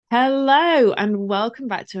Hello, and welcome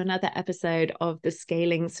back to another episode of the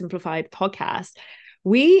Scaling Simplified podcast.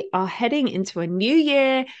 We are heading into a new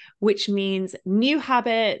year, which means new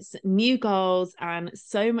habits, new goals, and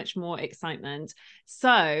so much more excitement.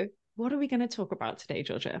 So, what are we going to talk about today,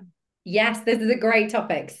 Georgia? Yes, this is a great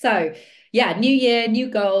topic. New year, new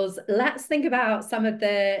goals. Let's think about some of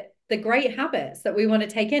the great habits that we want to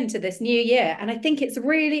take into this new year. And I think it's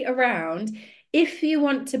really around if you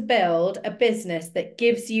want to build a business that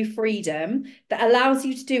gives you freedom, that allows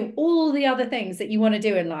you to do all the other things that you want to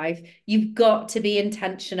do in life, you've got to be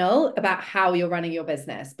intentional about how you're running your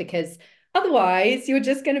business because otherwise you're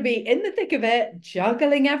just going to be in the thick of it,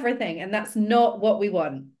 juggling everything. And that's not what we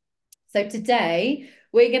want. So today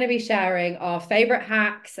we're going to be sharing our favorite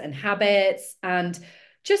hacks and habits and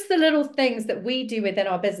just the little things that we do within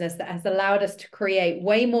our business that has allowed us to create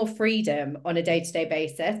way more freedom on a day-to-day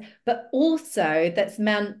basis, but also that's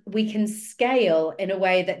meant we can scale in a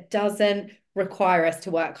way that doesn't require us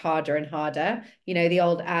to work harder and harder. You know, the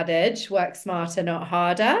old adage, work smarter, not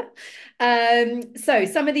harder. So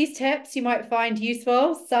some of these tips you might find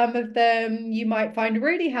useful, some of them you might find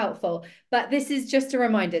really helpful. But this is just a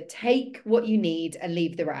reminder, take what you need and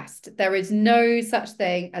leave the rest. There is no such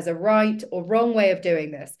thing as a right or wrong way of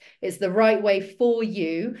doing this. It's the right way for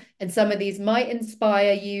you. And some of these might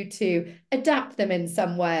inspire you to adapt them in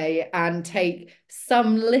some way and take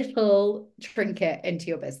some little trinket into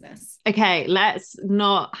your business. Okay, let's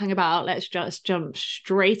not hang about. Let's just jump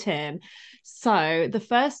straight in. So, the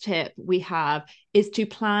first tip we have is to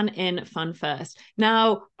plan in fun first.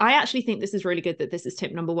 Now, I actually think this is really good that this is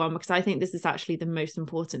tip number one because I think this is actually the most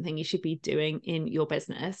important thing you should be doing in your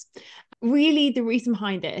business. Really, the reason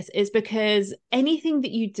behind this is because anything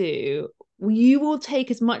that you do, you will take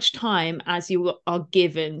as much time as you are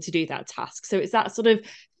given to do that task. So it's that sort of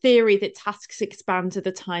theory that tasks expand to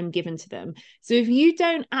the time given to them. So if you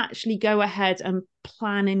don't actually go ahead and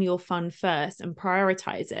plan in your fun first and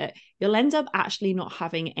prioritize it, you'll end up actually not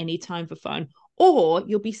having any time for fun. Or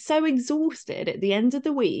you'll be so exhausted at the end of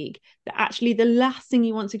the week that actually the last thing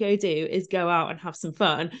you want to go do is go out and have some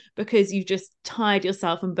fun because you've just tired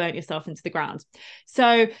yourself and burnt yourself into the ground.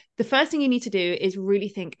 So the first thing you need to do is really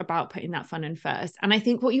think about putting that fun in first. And I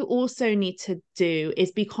think what you also need to do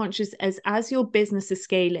is be conscious as your business is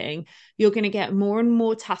scaling, you're going to get more and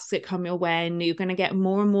more tasks that come your way, and you're going to get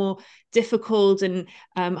more and more difficult and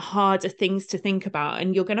harder things to think about,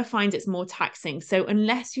 and you're going to find it's more taxing. So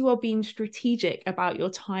unless you are being strategic about your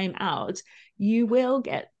time out, you will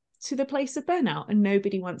get to the place of burnout, and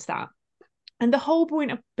nobody wants that. And the whole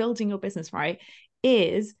point of building your business, right,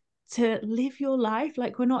 is to live your life.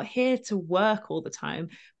 Like, we're not here to work all the time.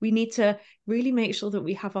 We need to really make sure that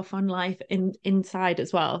we have our fun life inside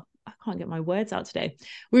as well. I can't get my words out today.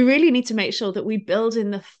 We really need to make sure that we build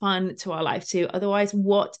in the fun to our life too. Otherwise,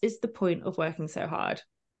 what is the point of working so hard?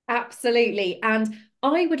 Absolutely. And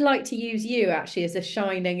I would like to use you actually as a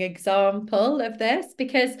shining example of this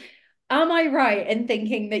because am I right in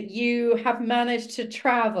thinking that you have managed to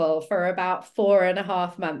travel for about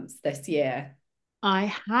 4.5 months this year?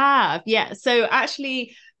 I have. Yeah. So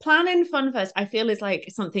actually planning fun first, I feel is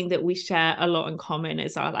like something that we share a lot in common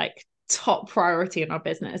as our like top priority in our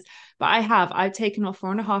business. But I've taken off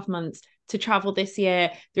 4.5 months to travel this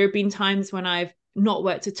year. There have been times when I've not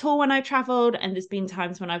worked at all when I traveled, and there's been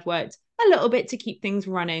times when I've worked a little bit to keep things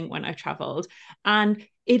running when I've traveled. And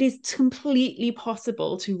it is completely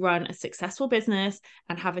possible to run a successful business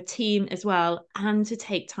and have a team as well, and to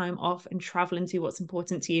take time off and travel and do what's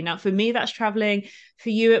important to you. Now, for me, that's traveling. For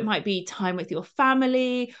you, it might be time with your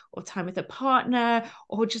family or time with a partner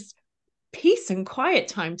or just peace and quiet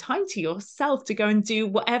time to yourself to go and do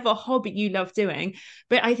whatever hobby you love doing.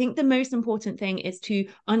 But I think the most important thing is to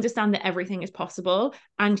understand that everything is possible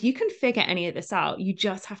and you can figure any of this out. You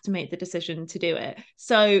just have to make the decision to do it.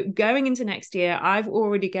 So going into next year, I've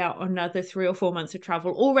already got another 3 or 4 months of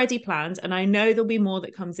travel already planned. And I know there'll be more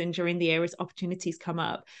that comes in during the year as opportunities come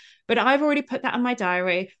up. But I've already put that in my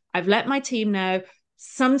diary. I've let my team know.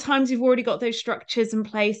 Sometimes you've already got those structures in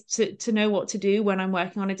place to know what to do when I'm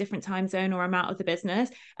working on a different time zone or I'm out of the business.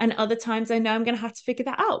 And other times I know I'm going to have to figure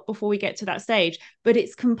that out before we get to that stage. But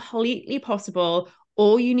it's completely possible.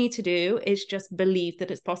 All you need to do is just believe that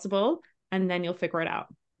it's possible, and then you'll figure it out.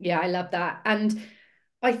 Yeah, I love that. And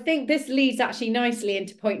I think this leads actually nicely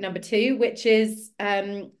into point number two, which is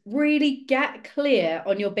really get clear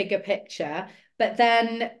on your bigger picture, but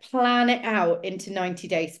then plan it out into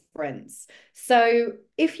 90-day sprints. So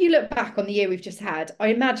if you look back on the year we've just had, I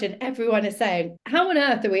imagine everyone is saying, how on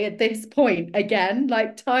earth are we at this point again?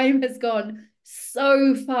 Like time has gone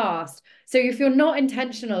so fast. So if you're not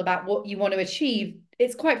intentional about what you want to achieve,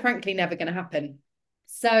 it's quite frankly never going to happen.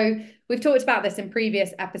 So we've talked about this in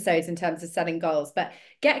previous episodes in terms of setting goals, but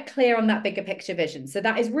get clear on that bigger picture vision. So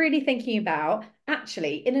that is really thinking about,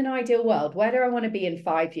 actually, in an ideal world, where do I want to be in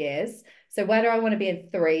 5 years? So where do I want to be in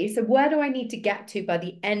 3? So where do I need to get to by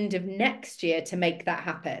the end of next year to make that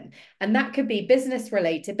happen? And that could be business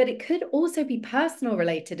related, but it could also be personal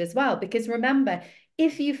related as well. Because remember,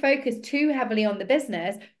 if you focus too heavily on the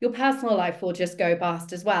business, your personal life will just go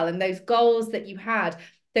past as well. And those goals that you had,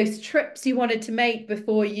 those trips you wanted to make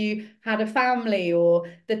before you had a family, or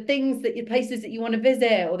the things that your places that you want to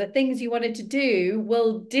visit, or the things you wanted to do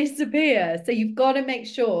will disappear. So you've got to make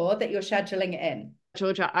sure that you're scheduling it in.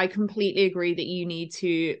 Georgia, I completely agree that you need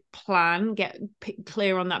to plan, get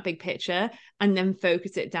clear on that big picture, and then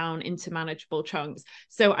focus it down into manageable chunks.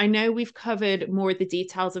 So I know we've covered more of the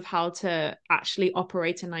details of how to actually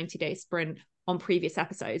operate a 90-day sprint on previous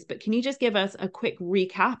episodes, but can you just give us a quick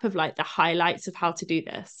recap of like the highlights of how to do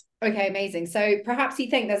this? Okay, amazing. So perhaps you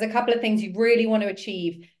think there's a couple of things you really want to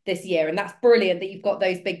achieve this year, and that's brilliant that you've got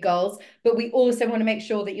those big goals, but we also want to make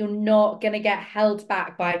sure that you're not going to get held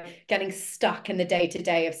back by getting stuck in the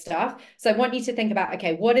day-to-day of stuff. So I want you to think about,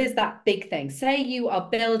 okay, what is that big thing? Say you are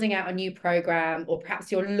building out a new program, or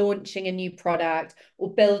perhaps you're launching a new product,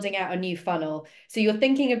 or building out a new funnel. So you're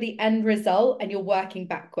thinking of the end result and you're working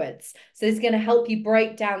backwards. So this is going to help you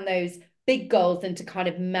break down those big goals into kind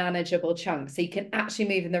of manageable chunks so you can actually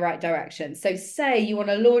move in the right direction. So say you want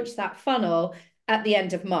to launch that funnel at the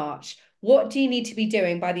end of March. What do you need to be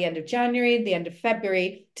doing by the end of January, the end of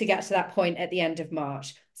February to get to that point at the end of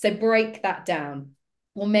March? So break that down.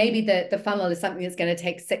 Or maybe the funnel is something that's going to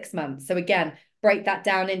take 6 months. So again, break that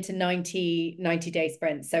down into 90-day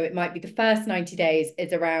sprints. So it might be the first 90 days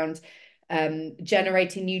is around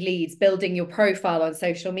generating new leads, building your profile on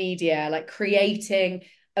social media, like creating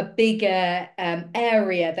a bigger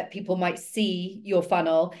area that people might see your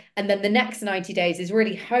funnel. And then the next 90 days is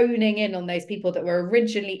really honing in on those people that were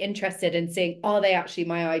originally interested in seeing, are they actually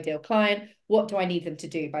my ideal client? What do I need them to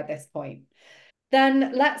do by this point?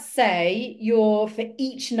 Then let's say for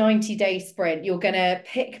each 90-day sprint, you're going to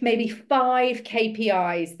pick maybe 5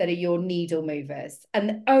 KPIs that are your needle movers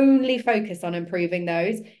and only focus on improving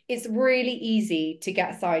those. It's really easy to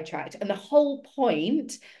get sidetracked. And the whole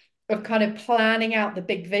point of kind of planning out the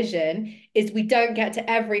big vision is we don't get to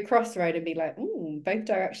every crossroad and be like, both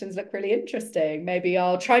directions look really interesting. Maybe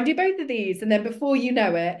I'll try and do both of these. And then before you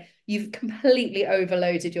know it, you've completely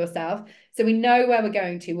overloaded yourself. So we know where we're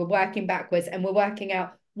going to, we're working backwards, and we're working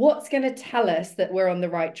out what's going to tell us that we're on the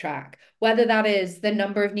right track, whether that is the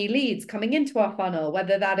number of new leads coming into our funnel,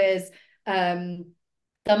 whether that is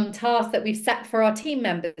some tasks that we've set for our team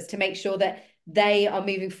members to make sure that they are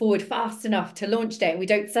moving forward fast enough to launch day, and we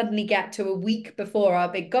don't suddenly get to a week before our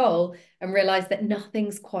big goal and realize that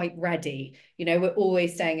nothing's quite ready. We're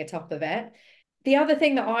always staying atop of it. The other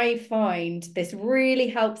thing that I find this really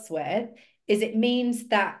helps with is it means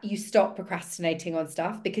that you stop procrastinating on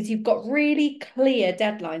stuff because you've got really clear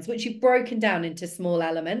deadlines, which you've broken down into small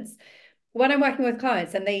elements. When I'm working with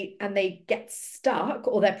clients and they get stuck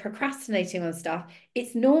or they're procrastinating on stuff,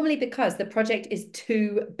 it's normally because the project is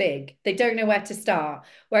too big. They don't know where to start.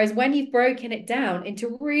 Whereas when you've broken it down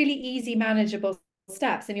into really easy, manageable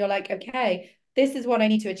steps, and you're like, okay, this is what I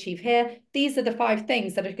need to achieve here. These are the 5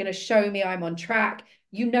 things that are going to show me I'm on track.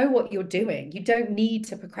 You know what you're doing. You don't need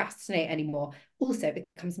to procrastinate anymore. Also, it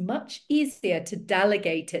becomes much easier to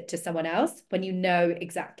delegate it to someone else when you know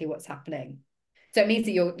exactly what's happening. So it means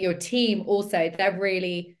that your team also, they're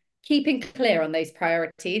really keeping clear on those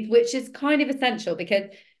priorities, which is kind of essential, because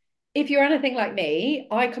if you're anything like me,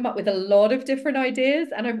 I come up with a lot of different ideas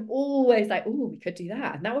and I'm always like, oh, we could do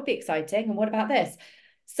that. And that would be exciting. And what about this?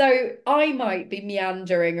 So I might be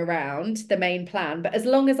meandering around the main plan, but as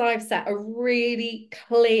long as I've set a really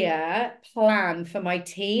clear plan for my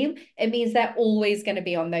team, it means they're always going to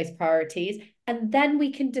be on those priorities. And then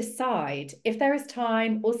we can decide if there is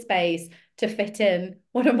time or space to fit in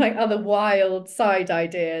one of my other wild side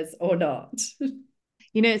ideas or not.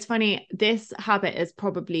 It's funny, this habit has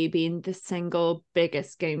probably been the single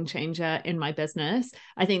biggest game changer in my business.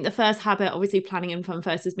 I think the first habit, obviously planning and fun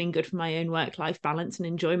first, has been good for my own work-life balance and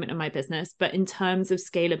enjoyment of my business. But in terms of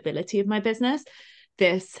scalability of my business,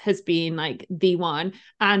 this has been like the one.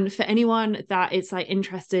 And for anyone that is like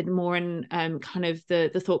interested more in kind of the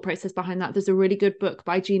thought process behind that, there's a really good book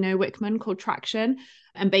by Gino Wickman called Traction.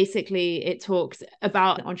 And basically it talks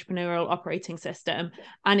about an entrepreneurial operating system.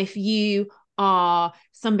 And if you are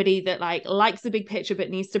somebody that likes the big picture but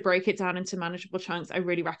needs to break it down into manageable chunks, I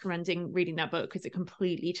really recommend reading that book, because it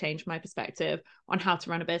completely changed my perspective on how to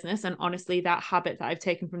run a business. And honestly, that habit that I've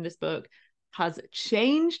taken from this book has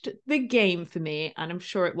changed the game for me, and I'm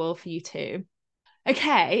sure it will for you too.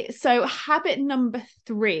 Okay, so habit number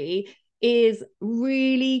 3 is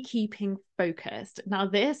really keeping focused. Now,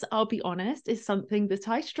 this, I'll be honest, is something that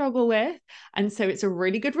I struggle with. And so it's a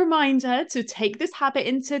really good reminder to take this habit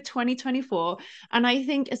into 2024. And I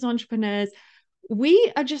think as entrepreneurs,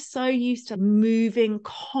 we are just so used to moving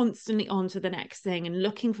constantly on to the next thing and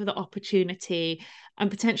looking for the opportunity and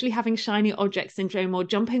potentially having shiny object syndrome or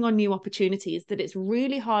jumping on new opportunities that it's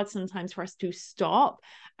really hard sometimes for us to stop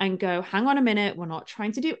and go, hang on a minute, we're not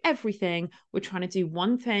trying to do everything. We're trying to do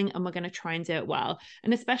one thing and we're going to try and do it well.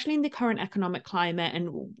 And especially in the current economic climate and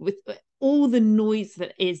with all the noise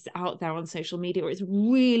that is out there on social media, it's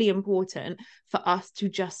really important for us to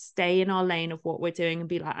just stay in our lane of what we're doing and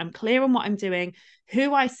be like, I'm clear on what I'm doing,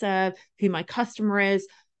 who I serve, who my customer is,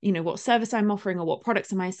 you know, what service I'm offering or what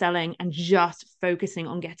products am I selling, and just focusing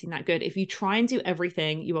on getting that good. If you try and do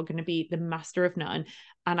everything, you are going to be the master of none.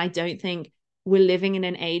 And I don't think we're living in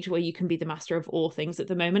an age where you can be the master of all things at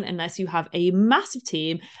the moment, unless you have a massive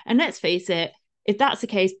team. And let's face it, if that's the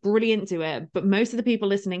case, brilliant, do it. But most of the people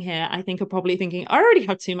listening here, I think, are probably thinking, I already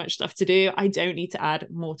have too much stuff to do. I don't need to add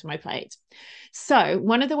more to my plate. So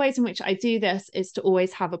one of the ways in which I do this is to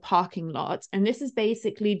always have a parking lot. And this is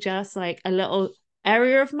basically just like a little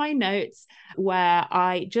area of my notes where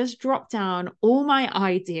I just drop down all my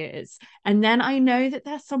ideas. And then I know that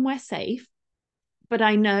they're somewhere safe. But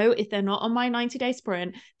I know if they're not on my 90-day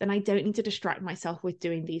sprint, then I don't need to distract myself with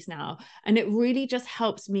doing these now. And it really just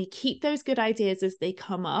helps me keep those good ideas as they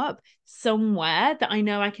come up somewhere that I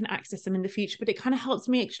know I can access them in the future. But it kind of helps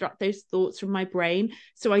me extract those thoughts from my brain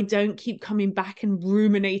so I don't keep coming back and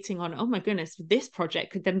ruminating on, oh my goodness, this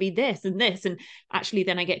project could then be this and this. And actually,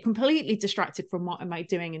 then I get completely distracted from what am I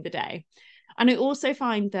doing in the day. And I also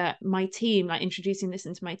find that my team, like introducing this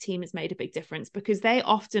into my team, has made a big difference because they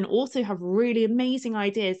often also have really amazing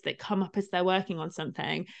ideas that come up as they're working on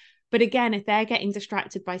something. But again, if they're getting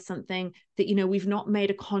distracted by something that, you know, we've not made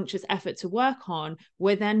a conscious effort to work on,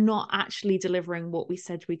 where they're not actually delivering what we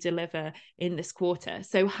said we deliver in this quarter.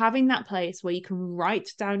 So having that place where you can write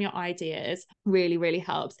down your ideas really, really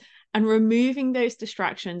helps. And removing those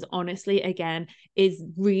distractions, honestly, again, is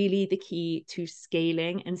really the key to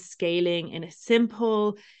scaling, and scaling in a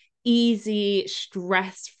simple, easy,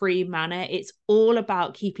 stress-free manner. It's all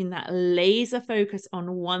about keeping that laser focus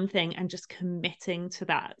on one thing and just committing to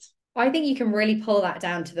that. I think you can really pull that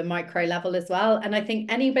down to the micro level as well. And I think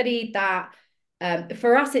anybody that,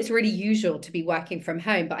 for us, it's really usual to be working from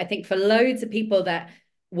home. But I think for loads of people that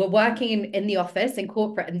were working in the office in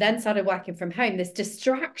corporate and then started working from home, this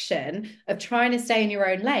distraction of trying to stay in your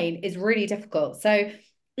own lane is really difficult. So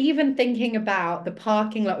even thinking about the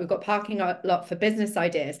parking lot, we've got parking lot for business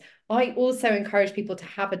ideas. I also encourage people to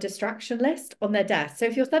have a distraction list on their desk. So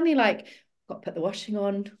if you're suddenly like, got to put the washing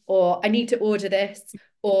on, or I need to order this,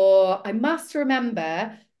 or I must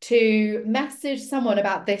remember to message someone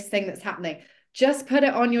about this thing that's happening, just put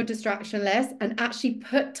it on your distraction list and actually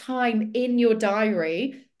put time in your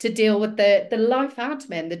diary to deal with the life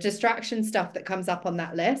admin, the distraction stuff that comes up on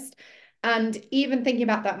that list. And even thinking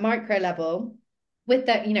about that micro level with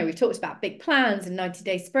that, you know, we've talked about big plans and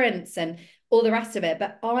 90-day sprints and all the rest of it,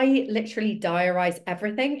 but I literally diarize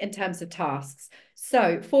everything in terms of tasks.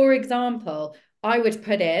 So for example, I would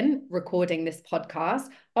put in recording this podcast.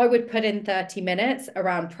 I would put in 30 minutes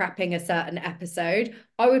around prepping a certain episode.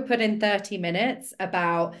 I would put in 30 minutes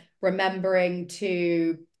about remembering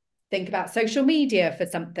to think about social media for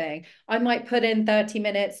something. I might put in 30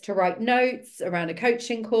 minutes to write notes around a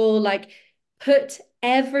coaching call, like put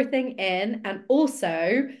everything in, and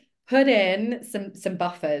also put in some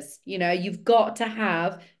buffers. You know, you've got to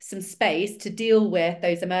have some space to deal with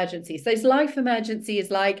those emergencies. Those life emergencies,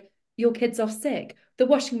 like your kid's off sick, the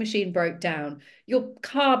washing machine broke down, your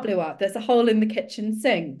car blew up, there's a hole in the kitchen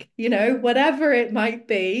sink, you know, whatever it might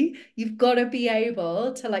be, you've got to be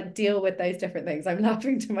able to like deal with those different things. I'm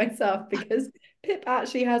laughing to myself because Pip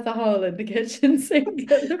actually has a hole in the kitchen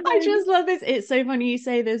sink at the moment. I just love this. It's so funny you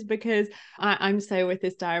say this because I'm so with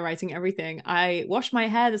this diary writing everything. I washed my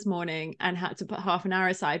hair this morning and had to put half an hour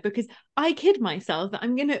aside because I kid myself that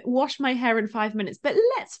I'm going to wash my hair in 5 minutes. But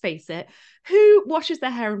let's face it, who washes their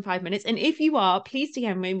hair in 5 minutes? And if you are, please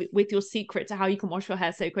DM me with your secret to how you can wash your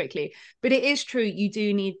hair so quickly. But it is true. You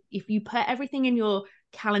do need, if you put everything in your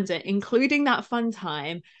calendar, including that fun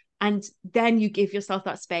time, and then you give yourself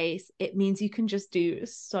that space, it means you can just do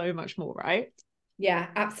so much more, right? Yeah,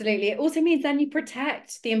 absolutely. It also means then you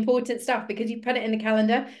protect the important stuff because you put it in the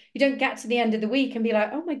calendar. You don't get to the end of the week and be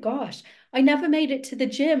like, oh my gosh, I never made it to the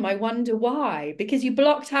gym. I wonder why. Because you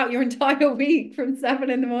blocked out your entire week from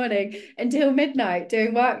 7 a.m. until midnight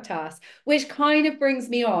doing work tasks, which kind of brings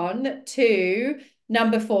me on to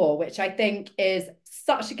number 4, which I think is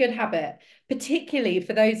such a good habit, particularly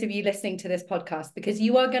for those of you listening to this podcast, because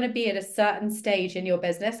you are going to be at a certain stage in your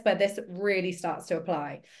business where this really starts to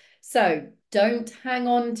apply. So don't hang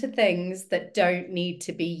on to things that don't need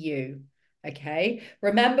to be you. Okay.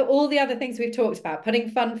 Remember all the other things we've talked about, putting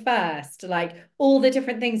fun first, like all the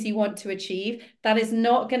different things you want to achieve. That's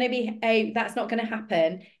not going to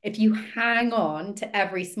happen if you hang on to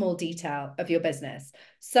every small detail of your business.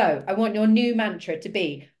 So I want your new mantra to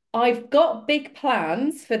be, I've got big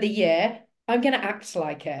plans for the year. I'm going to act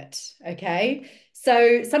like it. Okay.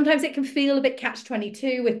 So sometimes it can feel a bit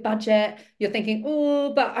catch-22 with budget. You're thinking,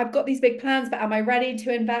 oh, but I've got these big plans, but am I ready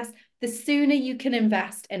to invest? The sooner you can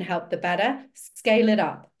invest and help, the better. Scale it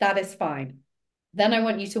up. That is fine. Then I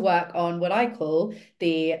want you to work on what I call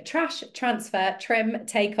the trash, transfer, trim,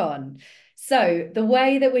 take on. So the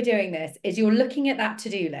way that we're doing this is you're looking at that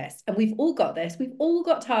to-do list, and we've all got this. We've all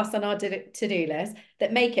got tasks on our to-do list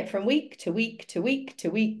that make it from week to week to week to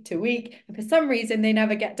week to week. And for some reason, they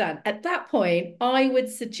never get done. At that point, I would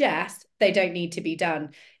suggest they don't need to be done.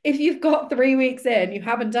 If you've got 3 weeks in, you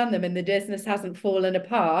haven't done them and the business hasn't fallen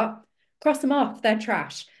apart, cross them off, they're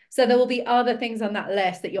trash. So there will be other things on that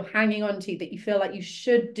list that you're hanging on to that you feel like you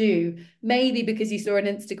should do, maybe because you saw an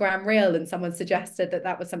Instagram reel and someone suggested that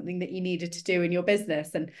that was something that you needed to do in your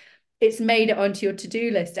business, and it's made it onto your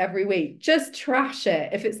to-do list every week. Just trash it.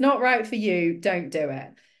 If it's not right for you, don't do it.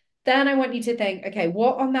 Then I want you to think, okay,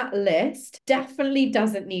 what on that list definitely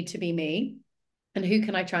doesn't need to be me, and who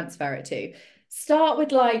can I transfer it to? Start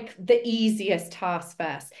with like the easiest task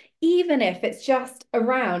first, even if it's just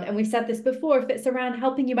around, and we've said this before, if it's around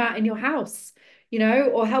helping you out in your house,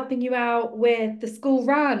 or helping you out with the school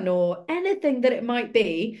run or anything that it might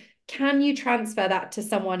be, can you transfer that to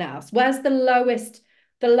someone else? Where's the lowest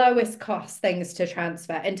cost things to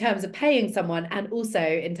transfer in terms of paying someone, and also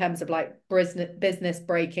in terms of like business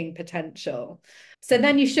breaking potential? So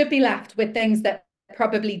then you should be left with things that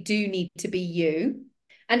probably do need to be you.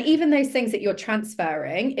 And even those things that you're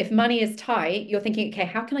transferring, if money is tight, you're thinking, okay,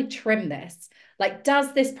 how can I trim this? Like,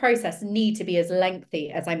 does this process need to be as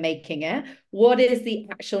lengthy as I'm making it? What is the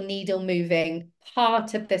actual needle moving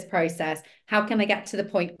part of this process? How can I get to the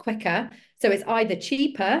point quicker? So it's either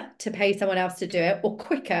cheaper to pay someone else to do it or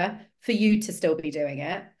quicker for you to still be doing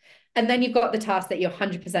it. And then you've got the tasks that you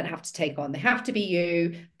 100% have to take on. They have to be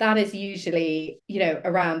you. That is usually,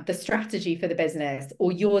 around the strategy for the business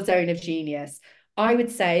or your zone of genius. I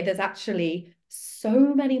would say there's actually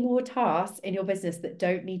so many more tasks in your business that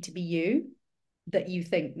don't need to be you, that you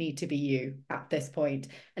think need to be you at this point.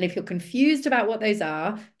 And if you're confused about what those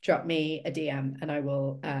are, drop me a DM and I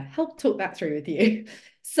will help talk that through with you.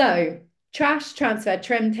 So trash, transfer,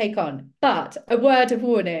 trim, take on. But a word of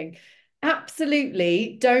warning,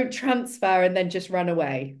 absolutely don't transfer and then just run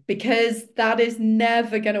away, because that is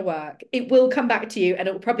never going to work. It will come back to you, and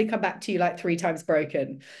it will probably come back to you like 3 times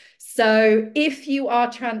broken. So if you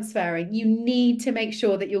are transferring, you need to make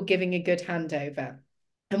sure that you're giving a good handover.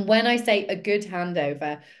 And when I say a good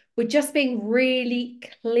handover, we're just being really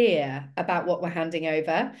clear about what we're handing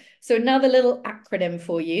over. So another little acronym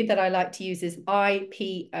for you that I like to use is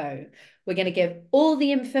IPO. We're going to give all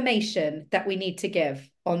the information that we need to give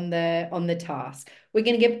on the task. We're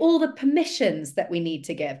going to give all the permissions that we need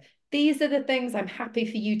to give. These are the things I'm happy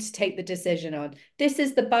for you to take the decision on. This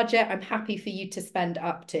is the budget I'm happy for you to spend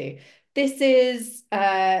up to. This is,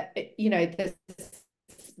 the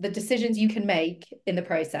decisions you can make in the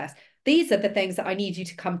process. These are the things that I need you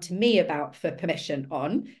to come to me about for permission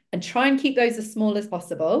on, and try and keep those as small as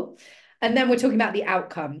possible. And then we're talking about the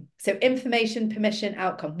outcome. So information, permission,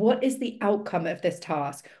 outcome. What is the outcome of this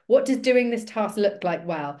task? What does doing this task look like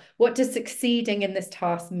well? What does succeeding in this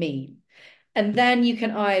task mean? And then you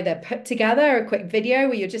can either put together a quick video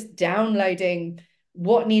where you're just downloading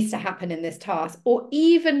what needs to happen in this task, or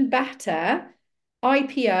even better,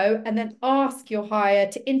 IPO, and then ask your hire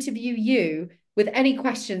to interview you with any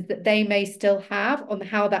questions that they may still have on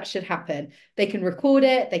how that should happen. They can record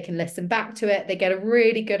it, they can listen back to it, they get a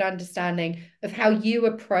really good understanding of how you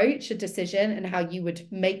approach a decision and how you would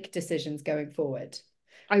make decisions going forward.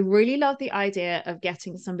 I really love the idea of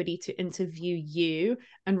getting somebody to interview you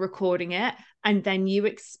and recording it, and then you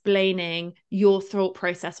explaining your thought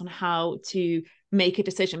process on how to make a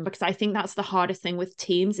decision, because I think that's the hardest thing with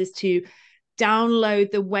teams, is to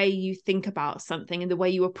download the way you think about something and the way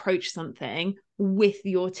you approach something with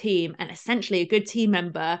your team. And essentially a good team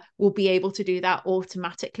member will be able to do that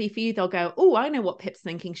automatically for you. They'll go, oh, I know what Pip's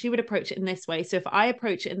thinking. She would approach it in this way. So if I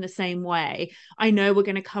approach it in the same way, I know we're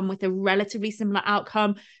going to come with a relatively similar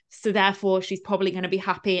outcome. So therefore she's probably going to be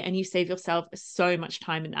happy, and you save yourself so much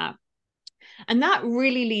time in that. And that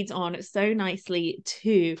really leads on so nicely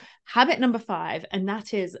to habit number 5, and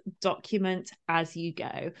that is document as you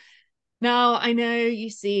go. Now, I know you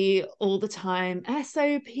see all the time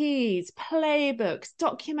SOPs, playbooks,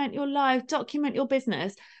 document your life, document your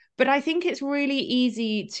business. But I think it's really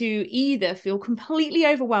easy to either feel completely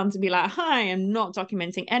overwhelmed and be like, hi, I'm not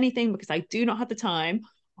documenting anything because I do not have the time,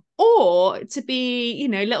 or to be,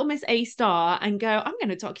 little Miss A star and go, I'm going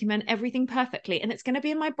to document everything perfectly. And it's going to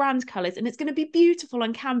be in my brand colors and it's going to be beautiful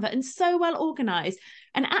on Canva and so well organized.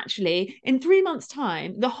 And actually, in 3 months'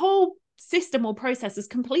 time, the whole system or process has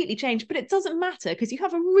completely changed, but it doesn't matter because you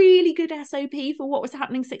have a really good SOP for what was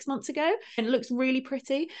happening 6 months ago and it looks really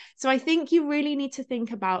pretty. So I think you really need to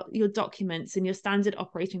think about your documents and your standard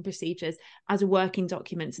operating procedures as working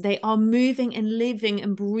documents. They are moving and living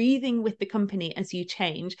and breathing with the company as you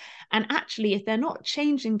change. And actually, if they're not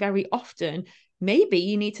changing very often, maybe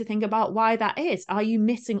you need to think about why that is. Are you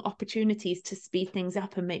missing opportunities to speed things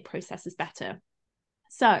up and make processes better?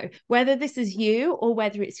 So whether this is you or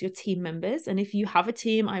whether it's your team members, and if you have a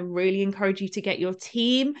team, I really encourage you to get your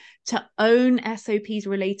team to own SOPs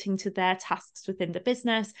relating to their tasks within the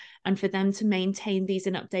business and for them to maintain these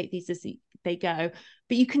and update these as they go.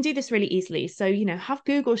 But you can do this really easily. So, have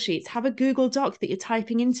Google Sheets, have a Google Doc that you're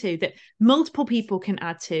typing into that multiple people can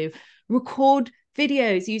add to, record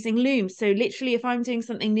videos using Loom. So literally, if I'm doing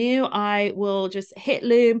something new, I will just hit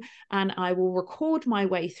Loom and I will record my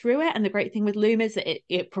way through it. And the great thing with Loom is that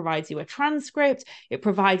it provides you a transcript. It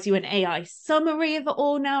provides you an AI summary of it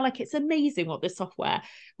all now. Like, it's amazing what the software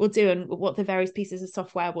will do and what the various pieces of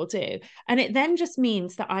software will do. And it then just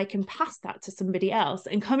means that I can pass that to somebody else.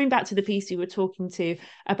 And coming back to the piece you were talking to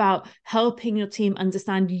about helping your team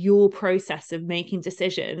understand your process of making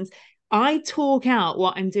decisions, I talk out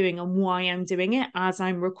what I'm doing and why I'm doing it as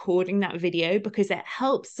I'm recording that video, because it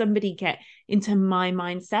helps somebody get into my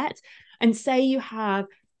mindset. And say you have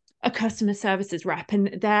a customer services rep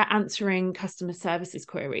and they're answering customer services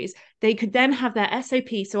queries, they could then have their SOP,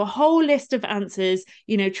 so a whole list of answers,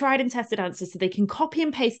 tried and tested answers, so they can copy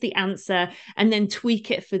and paste the answer and then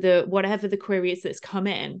tweak it for the whatever the query is that's come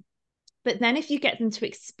in. But then if you get them to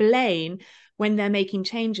explain when they're making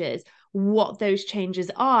changes, what those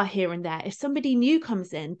changes are here and there, if somebody new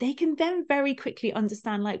comes in, they can then very quickly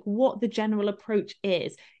understand like what the general approach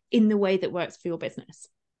is in the way that works for your business.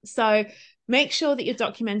 So make sure that you're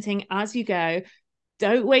documenting as you go.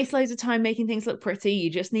 Don't waste loads of time making things look pretty. You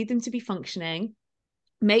just need them to be functioning.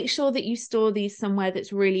 Make sure that you store these somewhere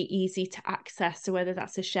that's really easy to access. So whether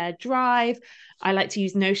that's a shared drive, I like to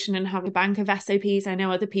use Notion and have a bank of SOPs. I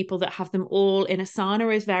know other people that have them all in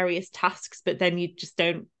Asana as various tasks, but then you just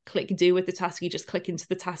don't click do with the task. You just click into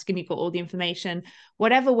the task and you've got all the information.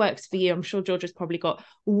 Whatever works for you. I'm sure Georgia's probably got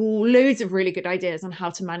loads of really good ideas on how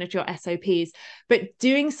to manage your SOPs, but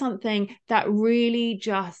doing something that really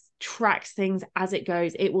just tracks things as it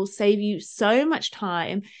goes, it will save you so much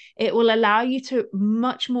time. It will allow you to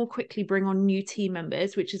much more quickly bring on new team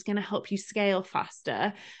members, which is going to help you scale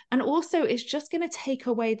faster. And also it's just going to take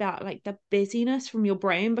away that like the busyness from your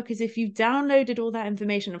brain, because if you've downloaded all that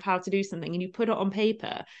information of how to do something and you put it on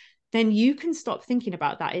paper, then you can stop thinking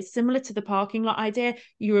about that. It's similar to the parking lot idea.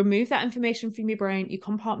 You remove that information from your brain, you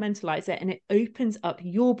compartmentalize it, and it opens up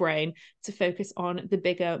your brain to focus on the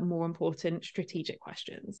bigger, more important strategic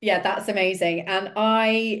questions. Yeah, that's amazing. And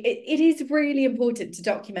it is really important to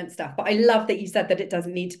document stuff, but I love that you said that it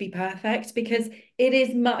doesn't need to be perfect, because it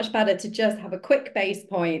is much better to just have a quick base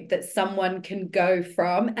point that someone can go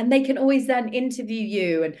from, and they can always then interview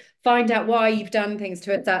you and find out why you've done things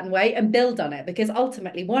to a certain way and build on it, because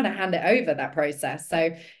ultimately want to hand it over that process.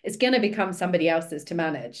 So it's going to become somebody else's to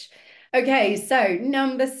manage. Okay, so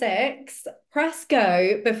number 6, press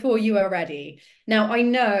go before you are ready. Now, I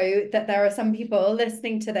know that there are some people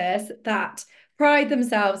listening to this that pride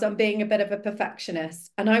themselves on being a bit of a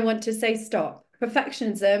perfectionist. And I want to say, stop.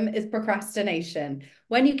 Perfectionism is procrastination.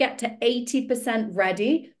 When you get to 80%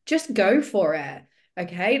 ready, just go for it.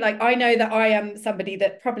 Okay, like I know that I am somebody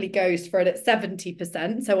that probably goes for it at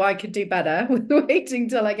 70%, so I could do better with waiting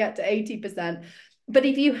till I get to 80%. But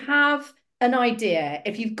if you have an idea,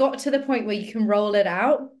 if you've got to the point where you can roll it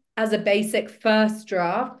out as a basic first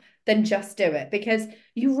draft, then just do it, because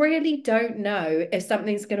you really don't know if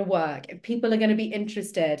something's going to work, if people are going to be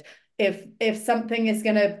interested, if something is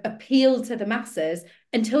going to appeal to the masses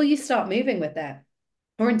until you start moving with it,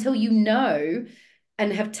 or until you know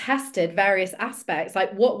and have tested various aspects,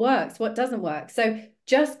 like what works, what doesn't work. So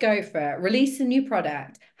just go for it. Release a new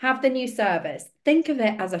product, have the new service. Think of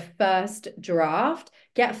it as a first draft,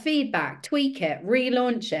 get feedback, tweak it,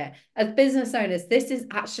 relaunch it. As business owners, this is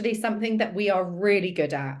actually something that we are really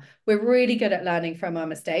good at. We're really good at learning from our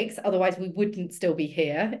mistakes. Otherwise, we wouldn't still be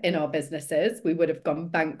here in our businesses. We would have gone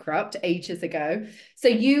bankrupt ages ago. So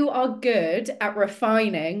you are good at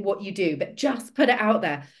refining what you do, but just put it out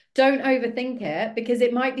there. Don't overthink it, because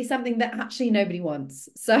it might be something that actually nobody wants.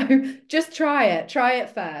 So just try it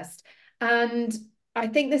first. And I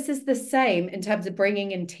think this is the same in terms of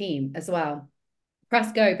bringing in team as well.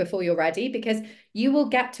 Press go before you're ready, because you will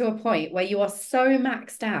get to a point where you are so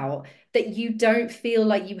maxed out that you don't feel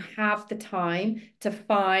like you have the time to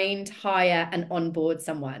find, hire, and onboard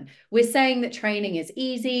someone. We're saying that training is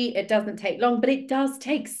easy, it doesn't take long, but it does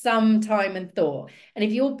take some time and thought. And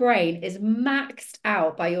if your brain is maxed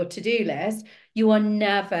out by your to-do list, you are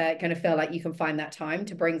never going to feel like you can find that time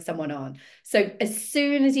to bring someone on. So as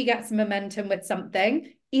soon as you get some momentum with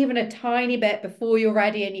something, even a tiny bit before you're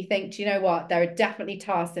ready and you think, do you know what, there are definitely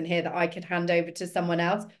tasks in here that I could hand over to someone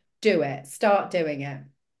else, do it. Start doing it.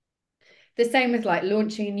 The same with like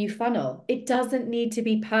launching a new funnel. It doesn't need to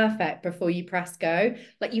be perfect before you press go.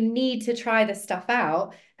 Like, you need to try the stuff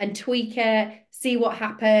out and tweak it, see what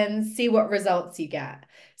happens, see what results you get.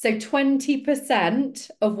 So 20%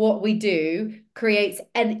 of what we do creates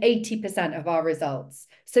an 80% of our results.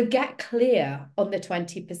 So get clear on the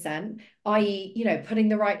 20%, i.e., putting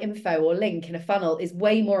the right info or link in a funnel is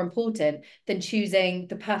way more important than choosing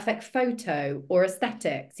the perfect photo or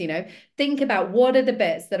aesthetics. Think about what are the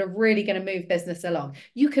bits that are really going to move business along.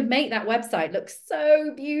 You could make that website look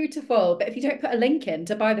so beautiful, but if you don't put a link in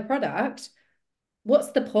to buy the product,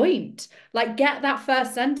 what's the point? Like, get that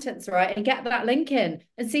first sentence right and get that link in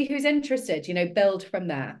and see who's interested, build from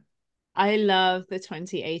there. I love the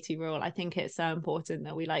 20-80 rule. I think it's so important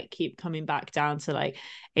that we keep coming back down to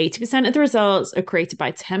 80% of the results are created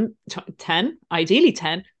by 10, ideally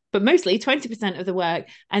 10, but mostly 20% of the work,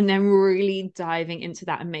 and then really diving into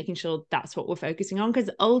that and making sure that's what we're focusing on, because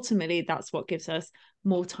ultimately that's what gives us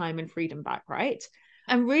more time and freedom back, right?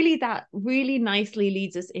 And really, that really nicely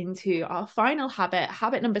leads us into our final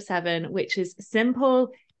habit number 7, which is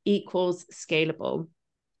simple equals scalable.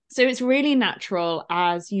 So it's really natural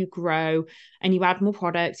as you grow and you add more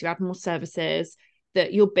products, you add more services,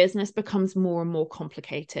 that your business becomes more and more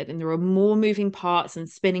complicated, and there are more moving parts and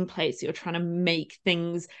spinning plates. You're trying to make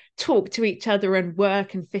things talk to each other and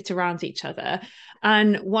work and fit around each other.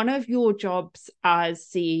 And one of your jobs as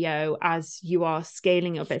CEO, as you are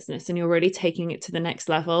scaling your business and you're really taking it to the next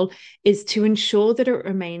level, is to ensure that it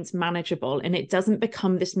remains manageable and it doesn't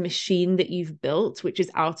become this machine that you've built, which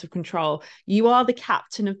is out of control. You are the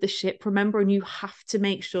captain of the ship, remember, and you have to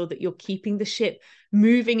make sure that you're keeping the ship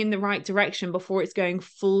moving in the right direction before it's going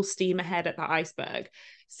full steam ahead at the iceberg.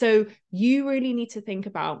 So you really need to think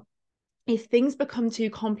about, if things become too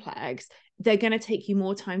complex, they're going to take you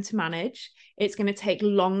more time to manage. It's going to take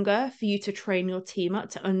longer for you to train your team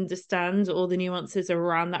up to understand all the nuances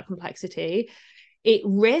around that complexity. It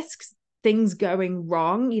risks things going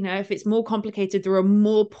wrong. If it's more complicated, there are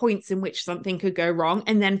more points in which something could go wrong,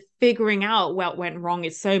 and then figuring out what went wrong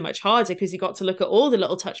is so much harder, because you got to look at all the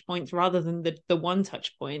little touch points rather than the one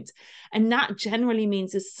touch point. And that generally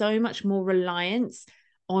means there's so much more reliance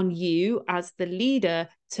on you as the leader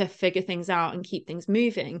to figure things out and keep things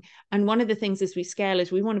moving. And one of the things as we scale is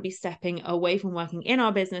we want to be stepping away from working in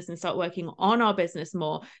our business and start working on our business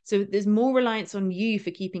more. So there's more reliance on you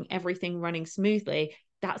for keeping everything running smoothly.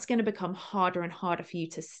 That's going to become harder and harder for you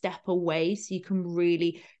to step away so you can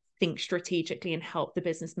really think strategically and help the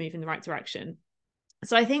business move in the right direction.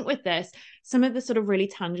 So I think with this, some of the sort of really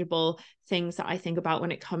tangible things that I think about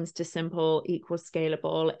when it comes to simple equals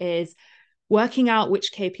scalable is working out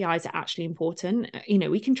which KPIs are actually important.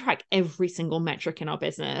 We can track every single metric in our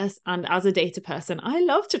business. And as a data person, I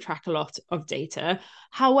love to track a lot of data.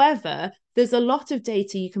 However, there's a lot of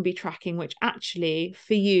data you can be tracking, which actually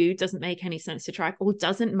for you doesn't make any sense to track or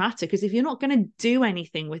doesn't matter. Because if you're not going to do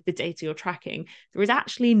anything with the data you're tracking, there is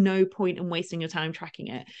actually no point in wasting your time tracking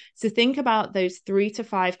it. So think about those 3 to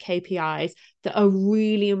 5 KPIs that are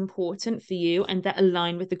really important for you and that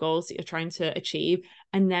align with the goals that you're trying to achieve,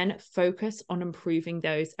 and then focus on improving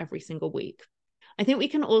those every single week. I think we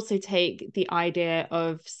can also take the idea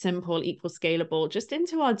of simple equals scalable just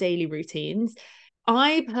into our daily routines.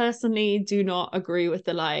 I personally do not agree with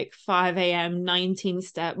the 5 a.m.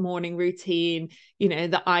 19-step morning routine,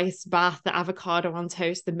 the ice bath, the avocado on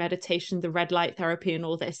toast, the meditation, the red light therapy, and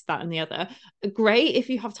all this, that, and the other. Great if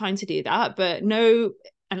you have time to do that, but no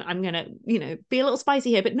and I'm going to, be a little spicy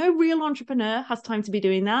here, but no real entrepreneur has time to be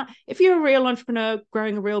doing that. If you're a real entrepreneur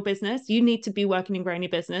growing a real business, you need to be working and growing your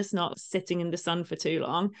business, not sitting in the sun for too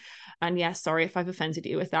long. And yes, sorry if I've offended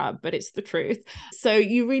you with that, but it's the truth. So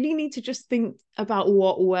you really need to just think about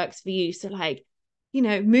what works for you. So like,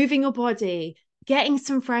 moving your body, getting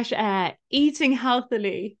some fresh air, eating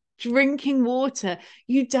healthily, drinking water.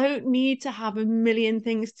 You don't need to have a million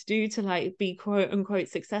things to do to like be quote unquote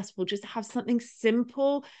successful. Just have something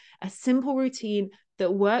simple, a simple routine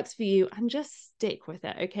that works for you, and just stick with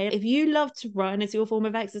it. Okay. If you love to run as your form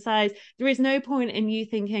of exercise, there is no point in you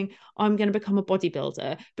thinking, I'm going to become a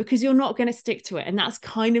bodybuilder, because you're not going to stick to it. And that's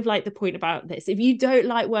kind of like the point about this. If you don't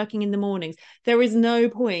like working in the mornings, there is no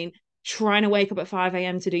point trying to wake up at 5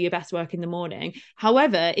 a.m. to do your best work in the morning.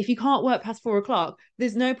 However, if you can't work past 4 o'clock,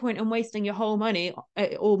 there's no point in wasting your whole money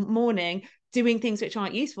or morning doing things which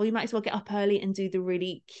aren't useful. You might as well get up early and do the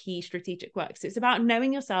really key strategic work. So it's about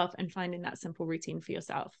knowing yourself and finding that simple routine for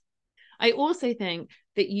yourself. I also think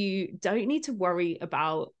that you don't need to worry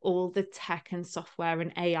about all the tech and software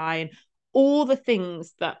and AI and all the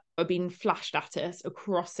things that are being flashed at us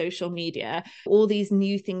across social media, all these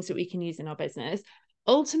new things that we can use in our business.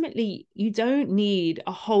 Ultimately, you don't need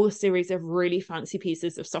a whole series of really fancy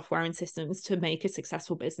pieces of software and systems to make a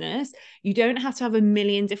successful business. You don't have to have a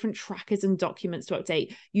million different trackers and documents to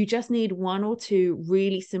update. You just need one or two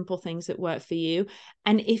really simple things that work for you.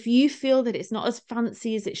 And if you feel that it's not as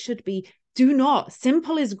fancy as it should be, do not.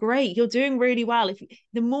 Simple is great. You're doing really well.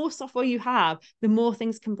 The more software you have, the more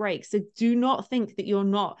things can break. So do not think that you're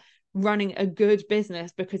not running a good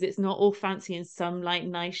business because it's not all fancy and some like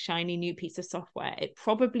nice shiny new piece of software. It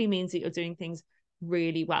probably means that you're doing things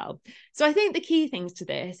really well. So I think the key things to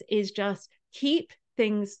this is just keep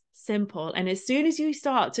things simple. And as soon as you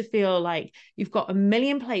start to feel like you've got a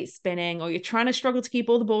million plates spinning, or you're trying to struggle to keep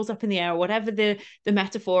all the balls up in the air, or whatever the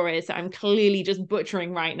metaphor is that I'm clearly just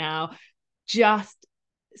butchering right now, just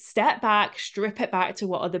step back, strip it back to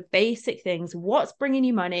what are the basic things, what's bringing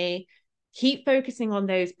you money. Keep focusing on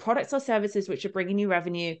those products or services which are bringing you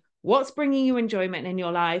revenue, what's bringing you enjoyment in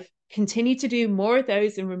your life. Continue to do more of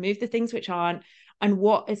those and remove the things which aren't, and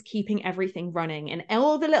what is keeping everything running. And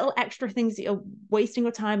all the little extra things that you're wasting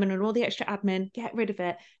your time on and all the extra admin, get rid of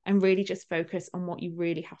it and really just focus on what you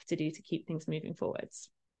really have to do to keep things moving forwards.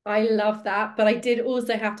 I love that, but I did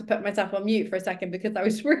also have to put myself on mute for a second because I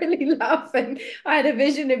was really laughing. I had a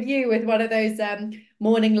vision of you with one of those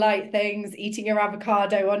morning light things, eating your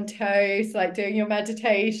avocado on toast, like doing your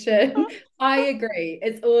meditation. I agree.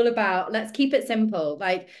 It's all about, let's keep it simple.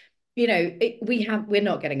 Like, we're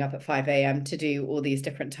not getting up at 5 a.m. to do all these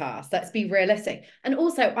different tasks. Let's be realistic. And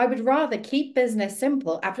also, I would rather keep business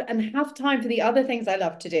simple and have time for the other things I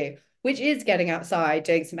love to do, which is getting outside,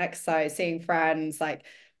 doing some exercise, seeing friends, like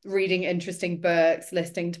reading interesting books,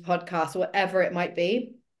 listening to podcasts, whatever it might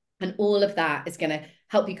be. And all of that is going to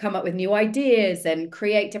help you come up with new ideas and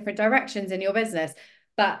create different directions in your business.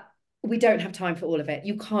 But we don't have time for all of it.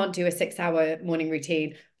 You can't do a 6-hour morning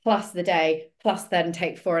routine plus the day, plus then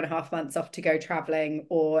take 4.5 months off to go traveling,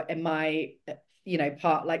 or in my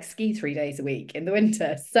part, like ski 3 days a week in the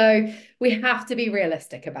winter. So we have to be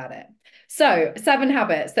realistic about it. So 7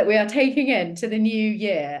 habits that we are taking into the new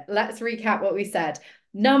year. Let's recap what we said.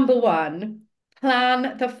 Number 1,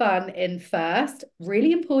 plan the fun in first.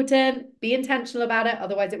 Really important. Be intentional about it.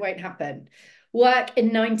 Otherwise, it won't happen. Work in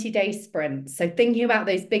 90-day sprints. So thinking about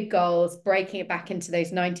those big goals, breaking it back into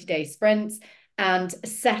those 90-day sprints, and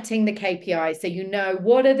setting the KPIs. So you know,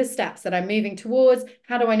 what are the steps that I'm moving towards?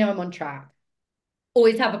 How do I know I'm on track?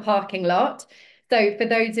 Always have a parking lot. So for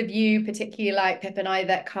those of you, particularly like Pip and I,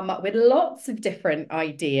 that come up with lots of different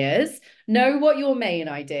ideas, know what your main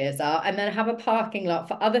ideas are, and then have a parking lot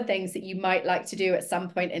for other things that you might like to do at some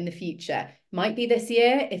point in the future. Might be this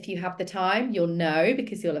year. If you have the time, you'll know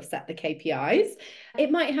because you'll have set the KPIs.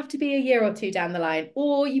 It might have to be a year or two down the line,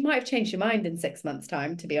 or you might have changed your mind in 6 months'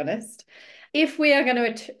 time, to be honest. If we are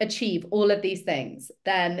going to achieve all of these things,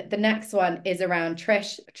 then the next one is around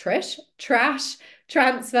trash,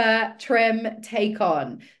 transfer, trim, take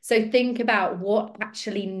on. So think about what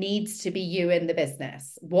actually needs to be you in the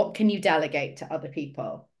business. What can you delegate to other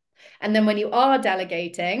people? And then when you are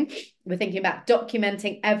delegating, we're thinking about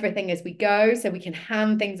documenting everything as we go so we can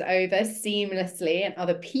hand things over seamlessly and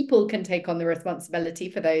other people can take on the responsibility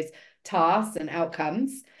for those tasks and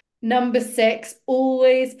outcomes. Number 6,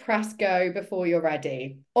 always press go before you're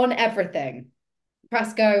ready on everything.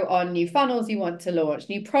 Press go on new funnels you want to launch,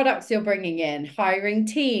 new products you're bringing in, hiring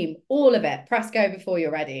team, all of it. Press go before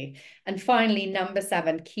you're ready. And finally, number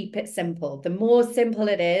 7, keep it simple. The more simple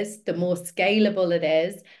it is, the more scalable it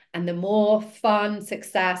is, and the more fun,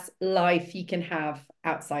 success, life you can have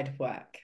outside of work.